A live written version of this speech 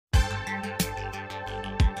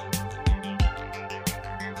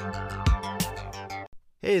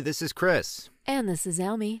Hey, this is Chris. And this is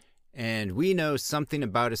Almy. And we know something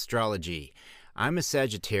about astrology. I'm a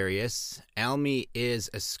Sagittarius, Almy is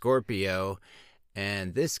a Scorpio,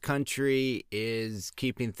 and this country is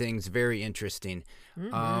keeping things very interesting.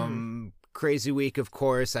 Crazy week, of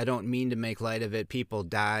course. I don't mean to make light of it. People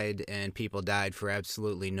died, and people died for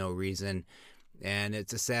absolutely no reason. And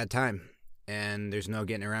it's a sad time, and there's no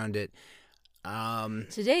getting around it.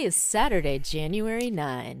 Today is Saturday, January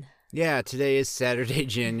 9. Yeah, today is Saturday,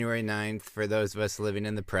 January 9th, for those of us living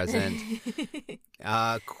in the present.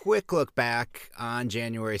 Quick look back on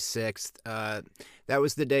January 6th. That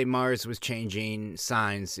was the day Mars was changing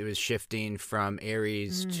signs. It was shifting from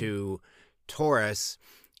Aries to Taurus.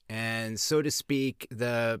 And so to speak,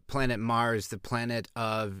 the planet Mars, the planet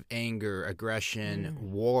of anger, aggression,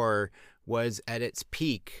 war, was at its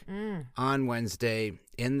peak on Wednesday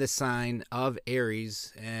in the sign of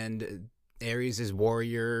Aries. And Aries is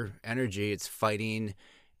warrior energy. It's fighting,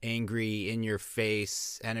 angry,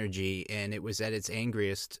 in-your-face energy, and it was at its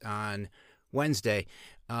angriest on Wednesday.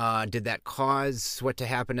 Did that cause what to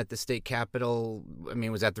happen at the state capitol? I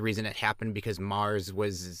mean, was that the reason it happened because Mars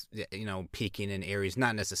was, peaking in Aries?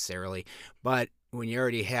 Not necessarily, but when you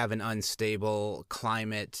already have an unstable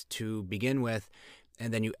climate to begin with,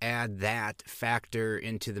 and then you add that factor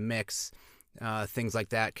into the mix, things like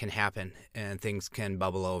that can happen, and things can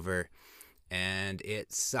bubble over. And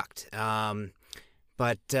it sucked. Mars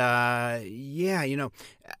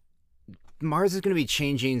is going to be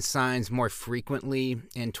changing signs more frequently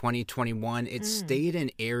in 2021. It stayed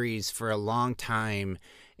in Aries for a long time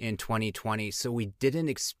in 2020, so we didn't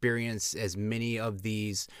experience as many of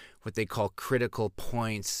these, what they call critical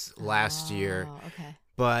points last year. Okay.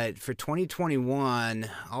 But for 2021,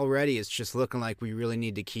 already it's just looking like we really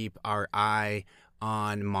need to keep our eye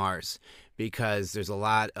on Mars, because there's a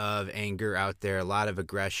lot of anger out there, a lot of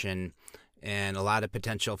aggression, and a lot of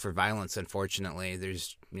potential for violence, unfortunately.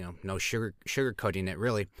 There's, no sugarcoating it,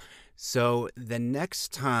 really. So the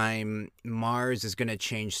next time Mars is going to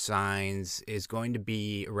change signs is going to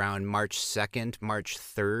be around March 2nd, March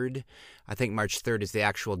 3rd. I think March 3rd is the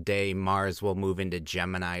actual day Mars will move into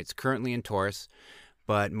Gemini. It's currently in Taurus,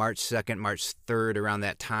 but March 2nd, March 3rd, around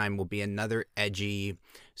that time will be another edgy,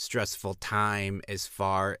 stressful time as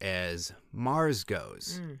far as Mars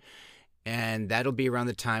goes. And that'll be around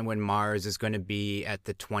the time when Mars is going to be at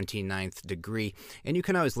the 29th degree. And you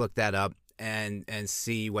can always look that up and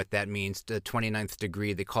see what that means. The 29th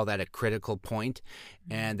degree, they call that a critical point.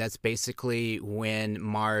 And that's basically when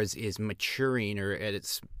Mars is maturing or at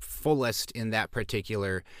its fullest in that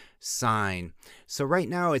particular sign. So right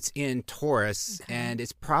now it's in Taurus, and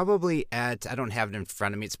it's probably at, I don't have it in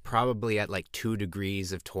front of me, it's probably at like 2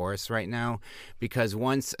 degrees of Taurus right now, because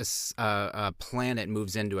once a planet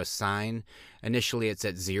moves into a sign, initially it's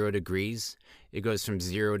at 0 degrees. It goes from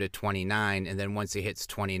 0 to 29, and then once it hits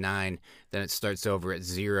 29, then it starts over at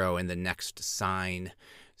 0 in the next sign.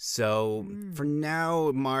 So for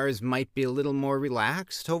now, Mars might be a little more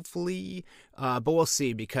relaxed, hopefully, but we'll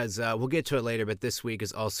see, because we'll get to it later, but this week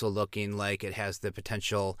is also looking like it has the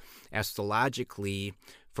potential astrologically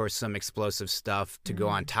for some explosive stuff to go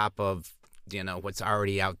on top of, what's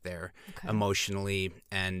already out there emotionally.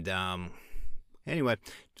 And anyway,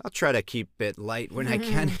 I'll try to keep it light when I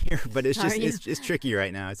can here, but it's just it's tricky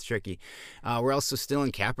right now. It's tricky. We're also still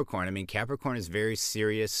in Capricorn. I mean, Capricorn is very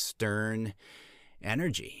serious, stern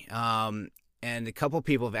energy. And a couple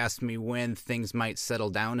people have asked me when things might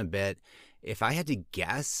settle down a bit. If I had to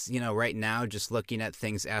guess, right now, just looking at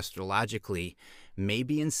things astrologically,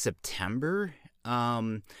 maybe in September.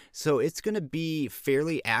 So it's going to be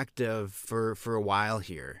fairly active for a while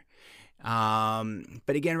here.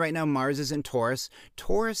 But again, right now, Mars is in Taurus.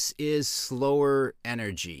 Taurus is slower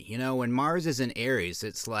energy. When Mars is in Aries,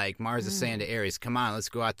 it's like Mars is saying to Aries, come on, let's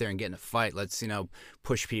go out there and get in a fight. Let's,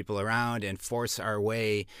 push people around and force our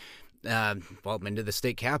way, into the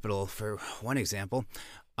state capitol, for one example.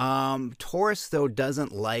 Taurus, though,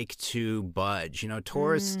 doesn't like to budge.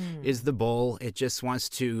 Taurus is the bull. It just wants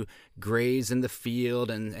to graze in the field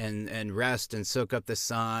and rest and soak up the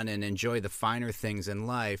sun and enjoy the finer things in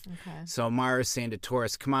life. So Mars saying to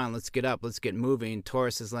Taurus, come on, let's get up, let's get moving.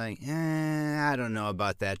 Taurus is like, I don't know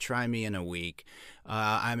about that. Try me in a week.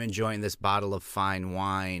 I'm enjoying this bottle of fine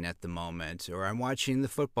wine at the moment, or I'm watching the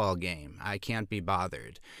football game. I can't be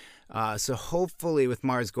bothered. So hopefully with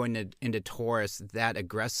Mars going into Taurus, that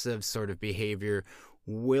aggressive sort of behavior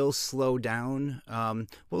will slow down.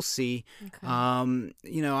 We'll see. Okay.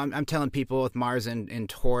 I'm telling people with Mars in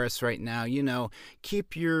Taurus right now,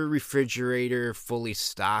 keep your refrigerator fully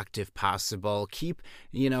stocked if possible. Keep,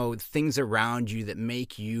 things around you that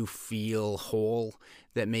make you feel whole,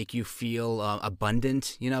 that make you feel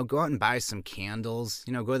abundant. Go out and buy some candles.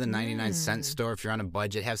 Go to the 99-cent store if you're on a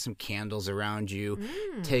budget. Have some candles around you.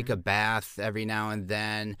 Take a bath every now and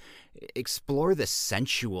then. Explore the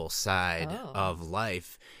sensual side of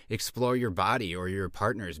life. Explore your body or your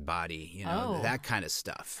partner's body, that kind of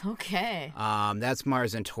stuff. Okay. That's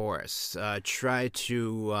Mars and Taurus. Try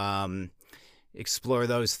to explore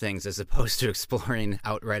those things as opposed to exploring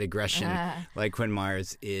outright aggression, like when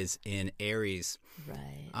Mars is in Aries.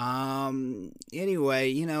 Right.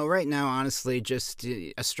 Anyway, right now, honestly, just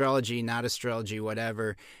astrology, not astrology,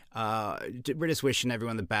 whatever. We're just wishing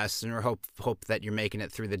everyone the best, and we hope that you're making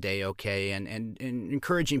it through the day okay, and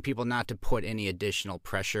encouraging people not to put any additional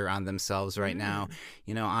pressure on themselves right now.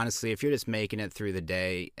 Honestly, if you're just making it through the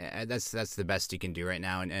day, that's the best you can do right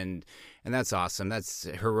now, and that's awesome. That's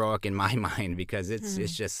heroic in my mind because it's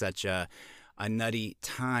just such a nutty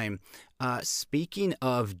time. Speaking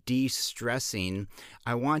of de-stressing,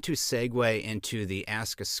 I want to segue into the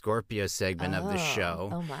Ask a Scorpio segment of the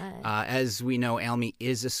show. Oh, my. As we know, Almy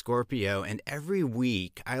is a Scorpio, and every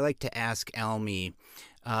week I like to ask Almy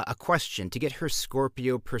a question to get her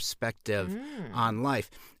Scorpio perspective on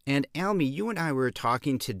life. And Almy, you and I were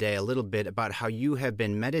talking today a little bit about how you have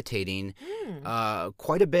been meditating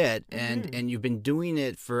quite a bit, and you've been doing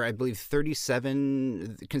it for, I believe,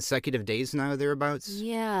 37 consecutive days now, thereabouts?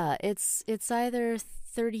 Yeah, it's either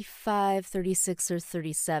 35, 36, or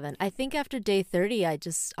 37. I think after day 30, I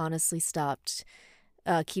just honestly stopped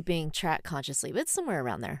keeping track consciously, but it's somewhere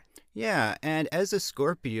around there. Yeah, and as a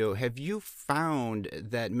Scorpio, have you found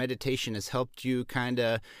that meditation has helped you kind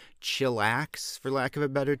of chillax, for lack of a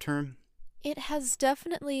better term? It has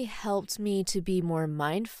definitely helped me to be more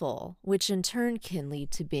mindful, which in turn can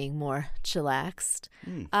lead to being more chillaxed.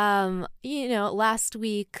 Last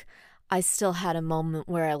week I still had a moment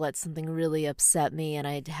where I let something really upset me and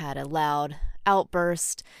I had a loud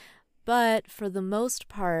outburst. But for the most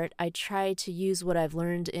part, I try to use what I've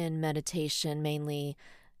learned in meditation, mainly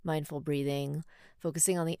mindful breathing,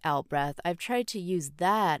 focusing on the out-breath. I've tried to use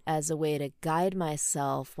that as a way to guide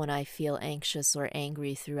myself when I feel anxious or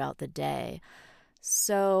angry throughout the day.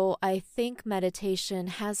 So I think meditation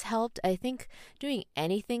has helped. I think doing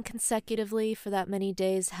anything consecutively for that many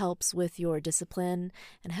days helps with your discipline.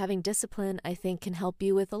 And having discipline, I think, can help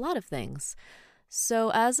you with a lot of things.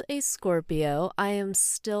 So as a Scorpio, I am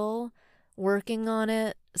still working on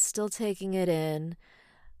it, still taking it in.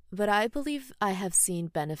 But I believe I have seen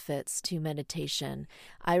benefits to meditation.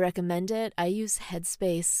 I recommend it. I use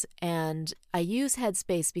Headspace, and I use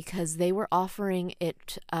Headspace because they were offering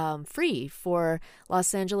it free for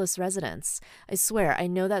Los Angeles residents. I swear, I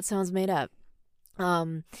know that sounds made up.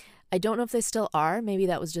 I don't know if they still are. Maybe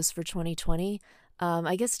that was just for 2020.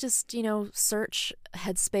 I guess just, search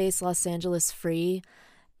Headspace Los Angeles free.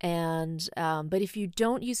 And but if you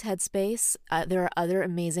don't use Headspace, there are other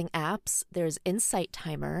amazing apps. There's Insight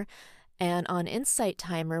Timer, and on Insight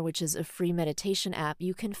Timer, which is a free meditation app,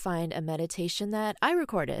 you can find a meditation that I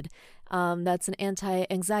recorded. That's an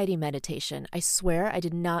anti-anxiety meditation. I swear I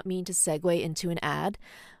did not mean to segue into an ad,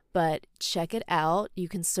 but check it out. You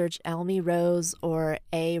can search Almy Rose or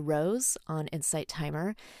A Rose on Insight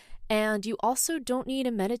Timer. And you also don't need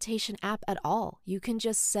a meditation app at all. You can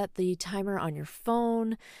just set the timer on your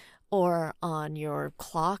phone or on your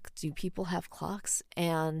clock. Do people have clocks?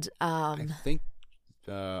 And I think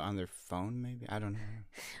on their phone, maybe. I don't know.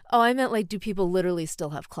 Oh, I meant do people literally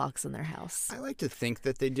still have clocks in their house? I like to think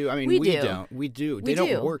that they do. I mean, we don't. We do. They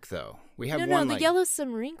don't work, though. We have No, one. the yellow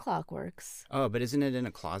submarine clock works. Oh, but isn't it in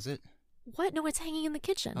a closet? What? No, it's hanging in the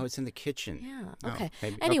kitchen. Oh, it's in the kitchen. Yeah. Okay.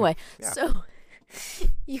 Maybe. Anyway, okay. Yeah. So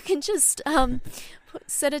you can just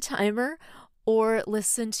set a timer or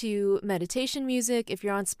listen to meditation music. If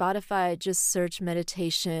you're on Spotify, just search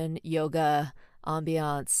meditation, yoga,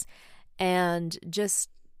 ambiance, and just,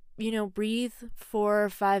 breathe for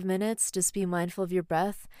 5 minutes. Just be mindful of your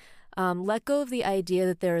breath. Let go of the idea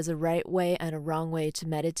that there is a right way and a wrong way to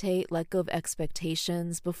meditate. Let go of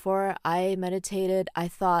expectations. Before I meditated, I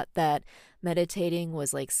thought that meditating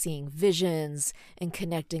was like seeing visions and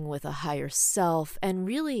connecting with a higher self. And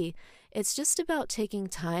really, it's just about taking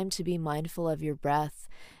time to be mindful of your breath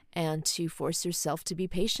and to force yourself to be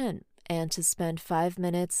patient and to spend 5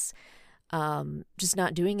 minutes just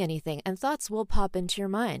not doing anything. And thoughts will pop into your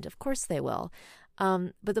mind. Of course they will.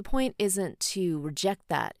 But the point isn't to reject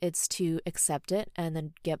that. It's to accept it and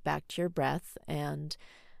then get back to your breath and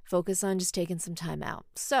focus on just taking some time out.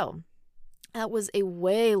 So that was a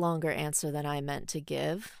way longer answer than I meant to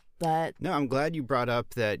give. But no, I'm glad you brought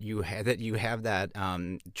up that you have that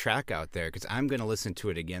track out there, because I'm going to listen to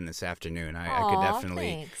it again this afternoon. I could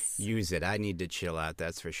definitely use it. I need to chill out,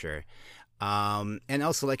 that's for sure. And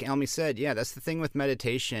also, like Almy said, yeah, that's the thing with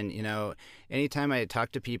meditation. Anytime I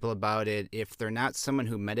talk to people about it, if they're not someone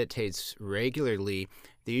who meditates regularly,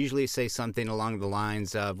 they usually say something along the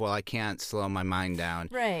lines of, well, I can't slow my mind down.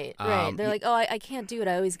 Right. They're like, oh, I can't do it.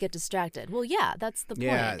 I always get distracted. Well, yeah, that's the point.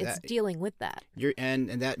 Yeah, it's dealing with that. And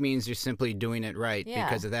that means you're simply doing it right. Yeah.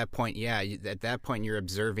 Because at that point, at that point, you're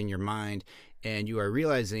observing your mind and you are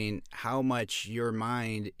realizing how much your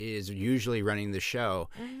mind is usually running the show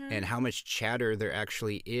and how much chatter there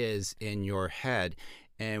actually is in your head.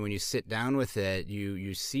 And when you sit down with it,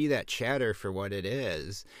 you see that chatter for what it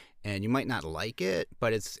is. And you might not like it,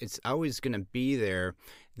 but it's always going to be there.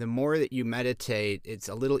 The more that you meditate, it's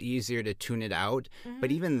a little easier to tune it out.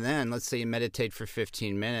 But even then, let's say you meditate for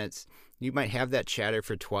 15 minutes, you might have that chatter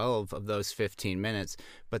for 12 of those 15 minutes.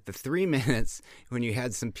 But the 3 minutes, when you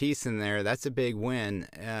had some peace in there, that's a big win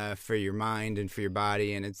for your mind and for your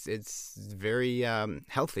body. And it's very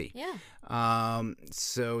healthy. Yeah.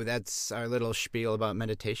 So that's our little spiel about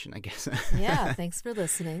meditation, I guess. Yeah, thanks for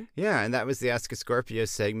listening. Yeah, and that was the Ask a Scorpio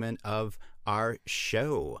segment of our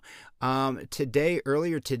show.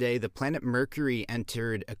 Earlier today, the planet Mercury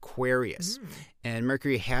entered Aquarius, and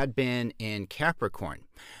Mercury had been in Capricorn.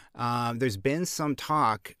 There's been some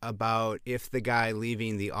talk about if the guy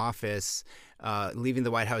leaving the office, leaving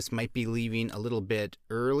the White House, might be leaving a little bit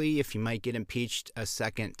early, if he might get impeached a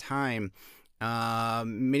second time.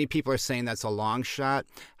 Many people are saying that's a long shot.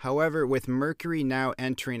 However, with Mercury now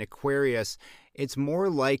entering Aquarius, it's more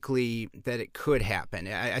likely that it could happen.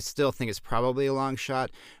 I still think it's probably a long shot,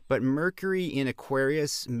 but Mercury in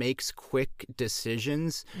Aquarius makes quick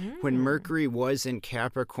decisions. When Mercury was in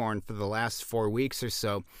Capricorn for the last 4 weeks or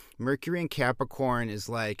so, Mercury in Capricorn is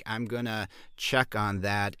like, I'm going to check on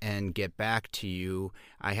that and get back to you.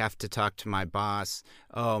 I have to talk to my boss.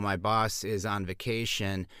 Oh, my boss is on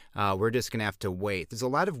vacation. We're just going to have to wait. There's a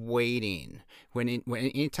lot of waiting.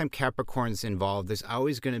 Anytime Capricorn's involved, there's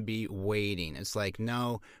always going to be waiting. It's like,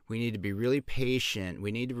 no, we need to be really patient.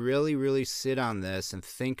 We need to really, really sit on this and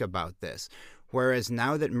think about this. Whereas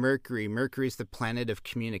now that Mercury is the planet of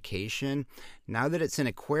communication, now that it's in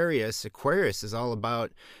Aquarius is all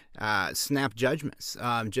about snap judgments.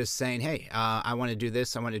 Just saying, hey, I want to do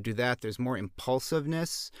this, I want to do that. There's more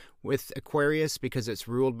impulsiveness with Aquarius because it's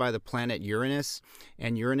ruled by the planet Uranus,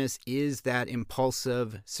 and Uranus is that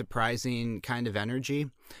impulsive, surprising kind of energy.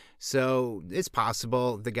 So it's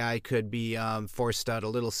possible the guy could be forced out a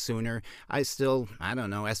little sooner. I don't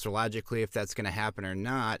know astrologically if that's going to happen or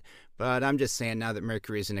not, but I'm just saying now that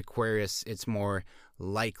Mercury is in Aquarius, it's more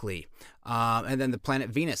likely. And then the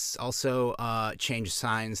planet Venus also changed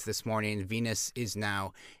signs this morning. Venus is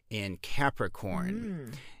now in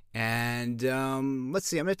Capricorn. And let's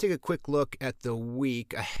see, I'm going to take a quick look at the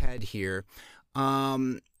week ahead here.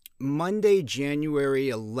 Monday, January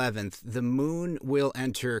 11th, the moon will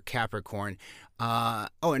enter Capricorn.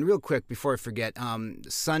 And real quick, before I forget,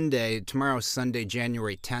 tomorrow's Sunday,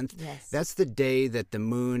 January 10th. Yes. That's the day that the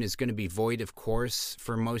moon is going to be void of course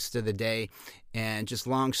for most of the day. And just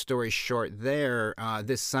long story short there,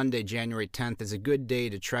 this Sunday, January 10th, is a good day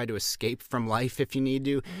to try to escape from life if you need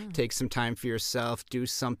to. Take some time for yourself, do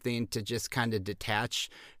something to just kind of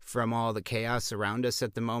detach from all the chaos around us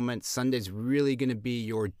at the moment. Sunday's really going to be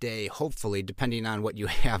your day, hopefully, depending on what you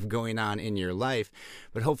have going on in your life.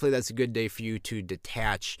 But hopefully that's a good day for you to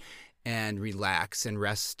detach and relax and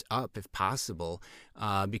rest up if possible,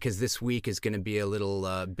 because this week is going to be a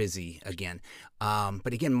little busy again.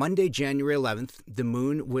 But again, Monday, January 11th, the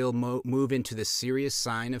moon will move into the Sirius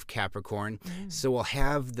sign of Capricorn. So we'll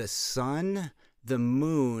have the sun, the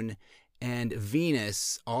moon, and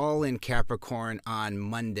Venus all in Capricorn on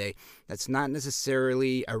Monday. That's not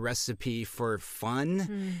necessarily a recipe for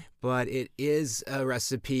fun, but it is a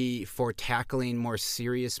recipe for tackling more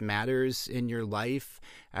serious matters in your life.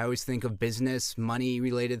 I always think of business,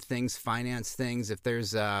 money-related things, finance things. If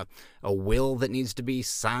there's a will that needs to be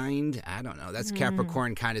signed, I don't know. That's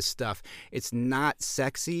Capricorn kind of stuff. It's not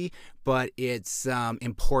sexy, but it's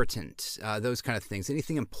important, those kind of things.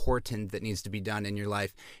 Anything important that needs to be done in your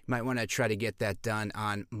life, you might want to try to get that done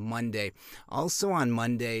on Monday. Also on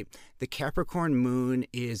Monday, the Capricorn moon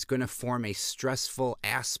is going to form a stressful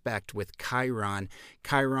aspect with Chiron.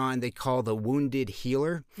 Chiron, they call the wounded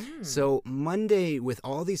healer. So Monday, with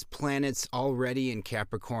all these planets already in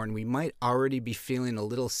Capricorn, we might already be feeling a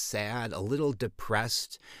little sad, a little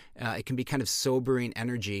depressed. It can be kind of sobering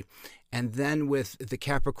energy. And then with the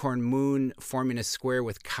Capricorn moon forming a square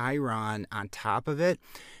with Chiron on top of it,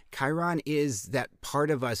 Chiron is that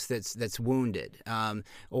part of us that's wounded.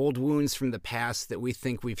 Old wounds from the past that we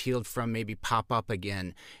think we've healed from maybe pop up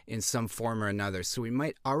again in some form or another. So we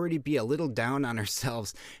might already be a little down on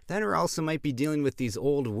ourselves. Then we also might be dealing with these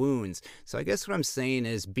old wounds. So I guess what I'm saying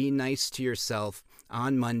is be nice to yourself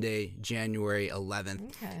on Monday, January 11th.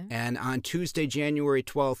 Okay. And on Tuesday, January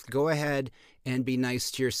 12th, go ahead and be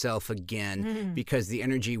nice to yourself again because the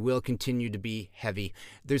energy will continue to be heavy.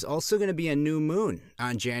 There's also going to be a new moon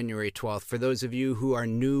on January 12th for those of you who are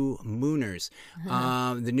new mooners.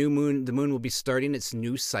 The moon will be starting its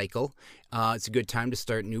new cycle. It's a good time to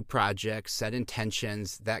start new projects, set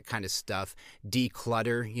intentions, that kind of stuff,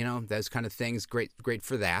 declutter, those kind of things. Great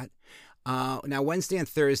for that. Now, Wednesday and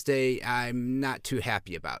Thursday, I'm not too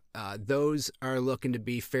happy about. Those are looking to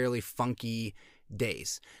be fairly funky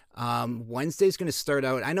days. Wednesday's going to start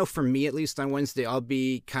out, I know for me at least on Wednesday, I'll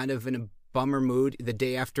be kind of in a bummer mood. The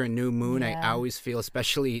day after a new moon, I always feel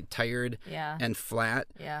especially tired and flat.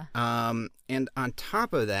 Yeah. And on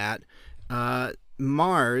top of that,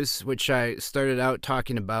 Mars, which I started out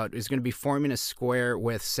talking about, is going to be forming a square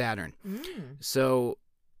with Saturn. So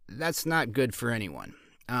that's not good for anyone.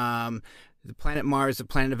 The planet Mars, the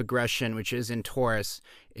planet of aggression, which is in Taurus,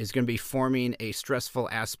 is going to be forming a stressful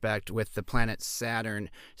aspect with the planet Saturn.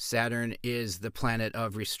 Saturn is the planet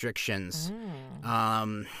of restrictions.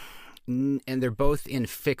 And they're both in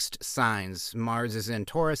fixed signs. Mars is in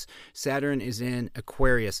Taurus, Saturn is in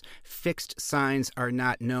Aquarius. Fixed signs are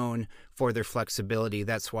not known for their flexibility.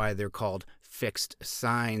 That's why they're called fixed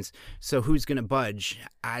signs. So who's going to budge?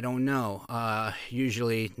 I don't know.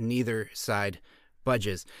 Usually neither side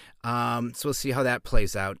budges. So we'll see how that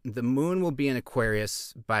plays out. The moon will be in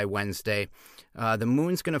Aquarius by Wednesday. The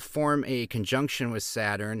moon's going to form a conjunction with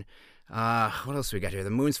Saturn. What else we got here?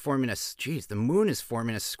 The moon is forming a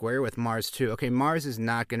square with Mars too. Okay, Mars is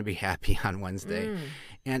not going to be happy on Wednesday.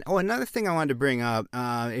 And another thing I wanted to bring up,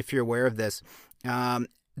 if you're aware of this,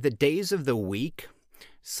 the days of the week,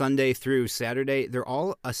 Sunday through Saturday, they're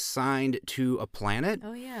all assigned to a planet.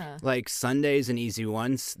 Oh, yeah. Like Sunday's an easy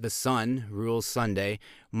one. The sun rules Sunday.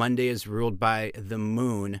 Monday is ruled by the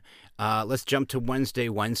moon. Let's jump to Wednesday.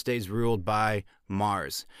 Wednesday's ruled by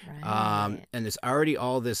Mars. Right. And there's already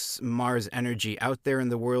all this Mars energy out there in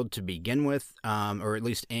the world to begin with, or at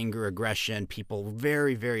least anger, aggression, people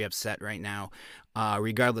very, very upset right now,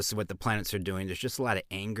 regardless of what the planets are doing. There's just a lot of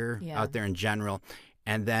anger out there in general.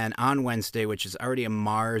 And then on Wednesday, which is already a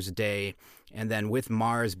Mars day, and then with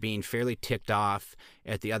Mars being fairly ticked off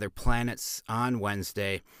at the other planets on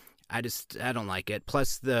Wednesday, I don't like it.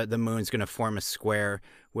 Plus, the moon's going to form a square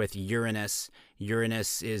with Uranus.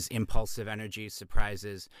 Uranus is impulsive energy,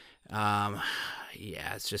 surprises.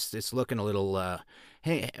 It's looking a little.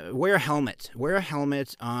 Hey, wear a helmet. Wear a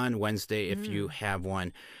helmet on Wednesday if you have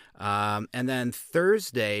one. And then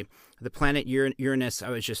Thursday, the planet Uranus I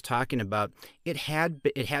was just talking about, it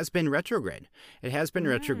has been retrograde. It has been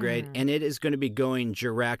retrograde, and it is going to be going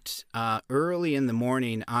direct early in the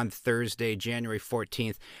morning on Thursday, January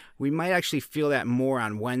 14th. We might actually feel that more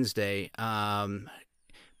on Wednesday.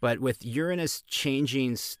 But with Uranus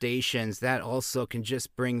changing stations, that also can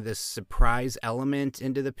just bring this surprise element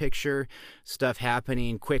into the picture. Stuff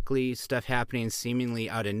happening quickly, stuff happening seemingly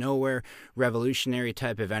out of nowhere, revolutionary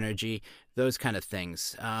type of energy, those kind of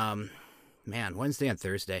things. Wednesday and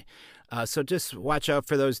Thursday. So just watch out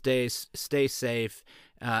for those days. Stay safe.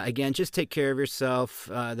 Again, just take care of yourself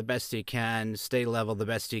the best you can. Stay level the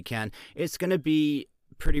best you can. It's going to be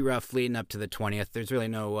pretty rough leading up to the 20th. There's really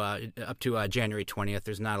no, up to January 20th,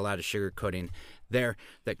 there's not a lot of sugarcoating there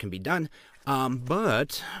that can be done.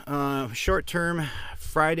 But short term,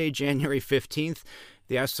 Friday, January 15th,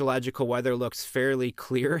 the astrological weather looks fairly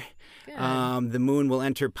clear. The moon will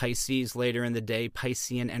enter Pisces later in the day.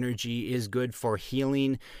 Piscean energy is good for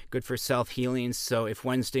healing, good for self-healing. So if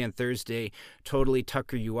Wednesday and Thursday totally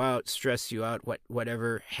tucker you out, stress you out,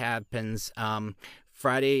 whatever happens,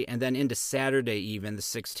 Friday and then into Saturday even, the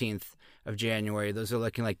 16th of January, those are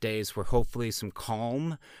looking like days where hopefully some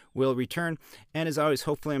calm will return. And as always,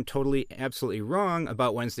 hopefully I'm absolutely wrong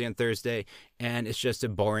about Wednesday and Thursday, and it's just a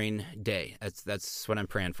boring day. That's what I'm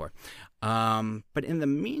praying for. But in the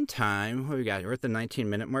meantime, what we got? We're at the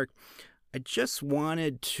 19-minute mark. I just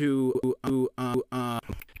wanted to a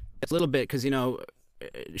little bit, because,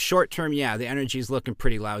 short term, the energy is looking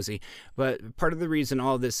pretty lousy. But part of the reason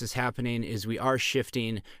all this is happening is we are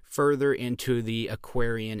shifting further into the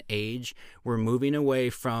Aquarian age. We're moving away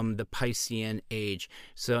from the Piscean age.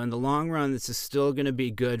 So in the long run, this is still going to be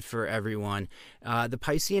good for everyone. The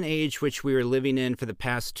Piscean age, which we were living in for the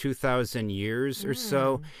past 2,000 years or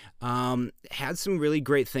so, had some really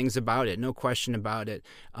great things about it, no question about it.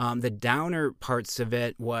 The downer parts of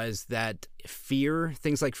it was that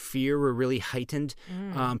things like fear were really heightened.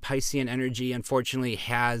 Piscean energy, unfortunately,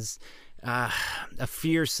 has a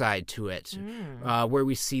fear side to it, where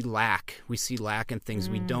we see lack. We see lack in things.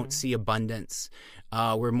 We don't see abundance.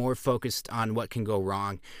 We're more focused on what can go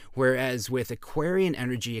wrong. Whereas with Aquarian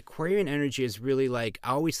energy is really like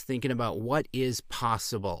always thinking about what is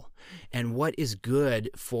possible and what is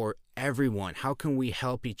good for everyone. How can we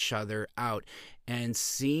help each other out? And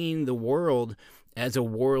seeing the world as a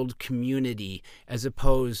world community as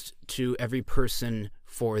opposed to every person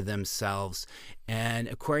for themselves. And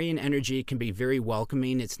Aquarian energy can be very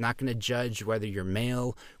welcoming. It's not going to judge whether you're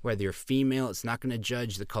male, whether you're female. It's not going to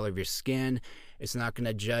judge the color of your skin. It's not going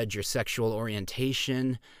to judge your sexual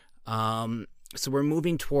orientation. So we're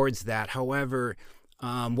moving towards that. However,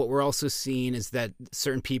 what we're also seeing is that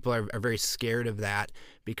certain people are very scared of that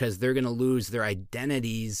because they're going to lose their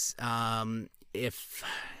identities if,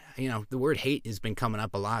 the word hate has been coming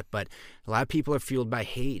up a lot, but a lot of people are fueled by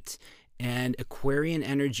hate. And Aquarian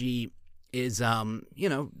energy is,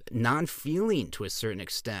 non-feeling to a certain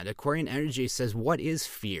extent. Aquarian energy says, what is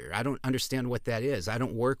fear? I don't understand what that is. I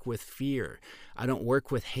don't work with fear. I don't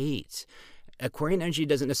work with hate. Aquarian energy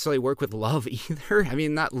doesn't necessarily work with love either. I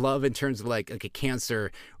mean, not love in terms of like a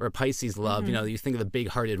Cancer or a Pisces love. You think of the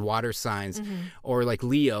big-hearted water signs, or like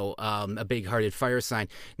Leo, a big-hearted fire sign.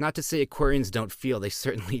 Not to say Aquarians don't feel. They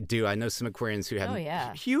certainly do. I know some Aquarians who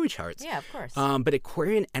have huge hearts. Yeah, of course. But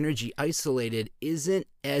Aquarian energy isolated isn't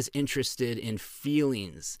as interested in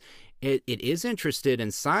feelings. It is interested in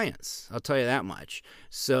science. I'll tell you that much.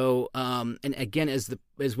 So, and again,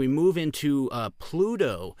 as we move into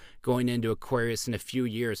Pluto going into Aquarius in a few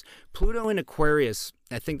years, Pluto in Aquarius,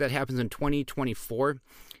 I think that happens in 2024.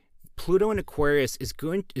 Pluto in Aquarius is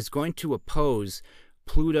going to oppose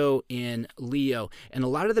Pluto in Leo. And a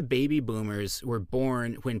lot of the baby boomers were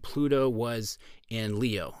born when Pluto was in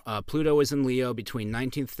Leo. Pluto was in Leo between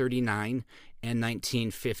 1939 and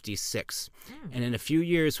 1956. And in a few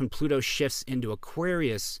years, when Pluto shifts into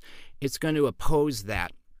Aquarius, it's going to oppose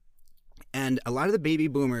that. And a lot of the baby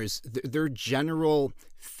boomers, their general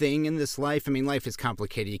thing in this life, I mean, life is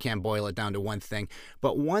complicated. You can't boil it down to one thing.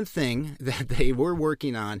 But one thing that they were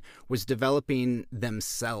working on was developing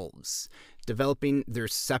themselves, developing their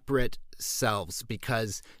separate selves,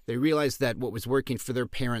 because they realized that what was working for their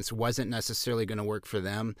parents wasn't necessarily going to work for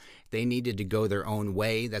them. They needed to go their own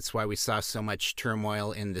way. That's why we saw so much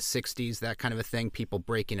turmoil in the 60s, that kind of a thing, people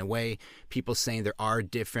breaking away, people saying there are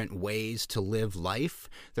different ways to live life.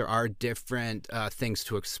 There are different things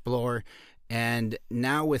to explore. And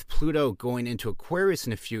now with Pluto going into Aquarius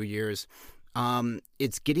in a few years,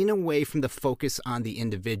 it's getting away from the focus on the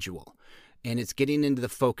individual. And it's getting into the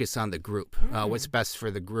focus on the group, what's best for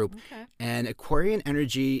the group. Okay. And Aquarian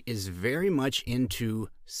energy is very much into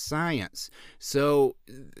science. So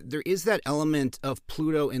there is that element of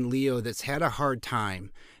Pluto and Leo that's had a hard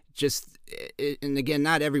time. And again,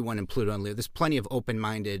 not everyone in Pluto and Leo. There's plenty of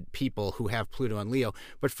open-minded people who have Pluto and Leo.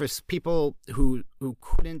 But for people who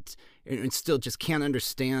couldn't and still just can't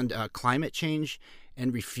understand climate change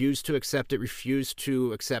and refuse to accept it, refuse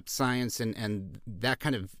to accept science and that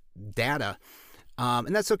kind of data,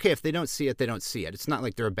 and that's okay. If they don't see it, they don't see it. It's not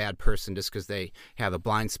like they're a bad person just because they have a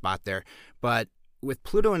blind spot there. But with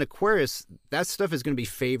Pluto and Aquarius, that stuff is going to be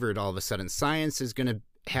favored all of a sudden. Science is going to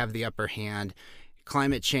have the upper hand.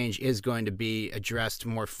 Climate change is going to be addressed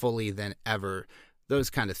more fully than ever. Those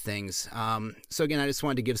kind of things. So again, I just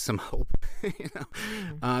wanted to give some hope,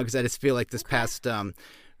 because I just feel like this past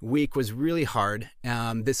week was really hard.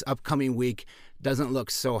 This upcoming week doesn't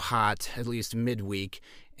look so hot, at least midweek.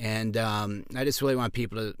 And I just really want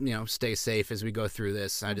people to, stay safe as we go through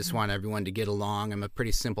this. I just want everyone to get along. I'm a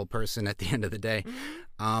pretty simple person at the end of the day.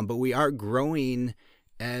 But we are growing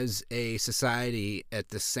as a society at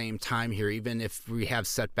the same time here, even if we have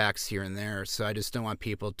setbacks here and there. So I just don't want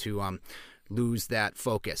people to lose that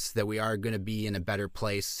focus, that we are going to be in a better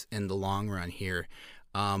place in the long run here.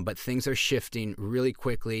 But things are shifting really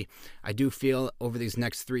quickly. I do feel over these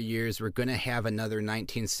next 3 years, we're going to have another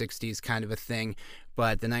 1960s kind of a thing.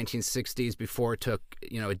 But the 1960s before took,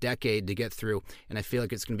 a decade to get through. And I feel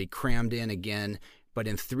like it's going to be crammed in again, but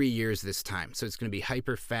in 3 years this time. So it's going to be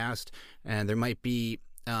hyper fast. And there might be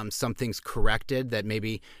some things corrected that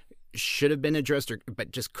maybe should have been addressed,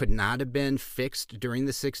 but just could not have been fixed during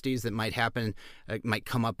the 60s that might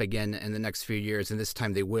come up again in the next few years. And this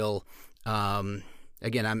time they will.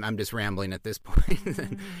 Again, I'm just rambling at this point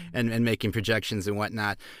and making projections and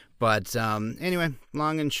whatnot. But anyway,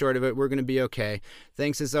 long and short of it, we're going to be okay.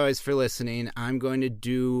 Thanks as always for listening. I'm going to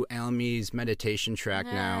do Alami's meditation track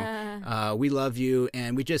now. We love you,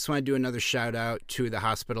 and we just want to do another shout out to the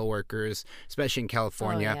hospital workers, especially in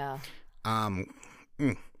California. Oh,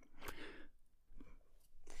 yeah.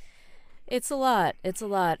 It's a lot. It's a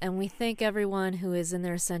lot. And we thank everyone who is in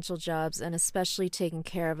their essential jobs and especially taking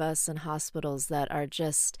care of us in hospitals that are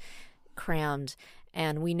just crammed.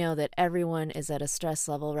 And we know that everyone is at a stress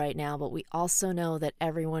level right now, but we also know that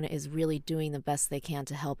everyone is really doing the best they can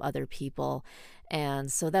to help other people. And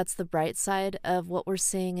so that's the bright side of what we're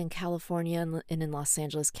seeing in California and in Los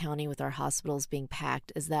Angeles County with our hospitals being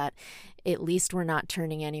packed, is that at least we're not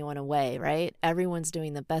turning anyone away, right? Everyone's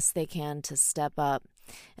doing the best they can to step up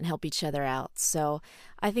and help each other out. So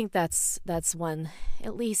I think that's one,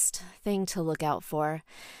 at least, thing to look out for.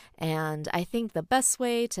 And I think the best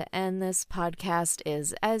way to end this podcast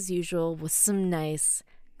is, as usual, with some nice,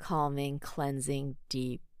 calming, cleansing,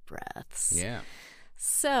 deep breaths. Yeah.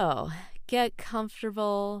 So get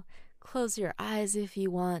comfortable, close your eyes if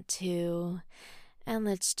you want to, and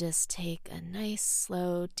let's just take a nice,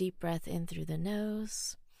 slow, deep breath in through the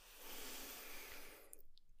nose.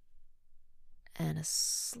 And a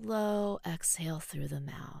slow exhale through the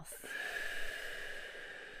mouth.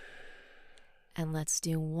 And let's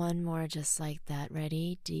do one more just like that.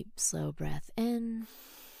 Ready? Deep, slow breath in.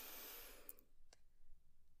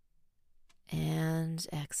 And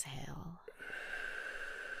exhale.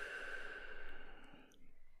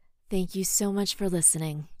 Thank you so much for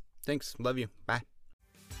listening. Thanks. Love you. Bye.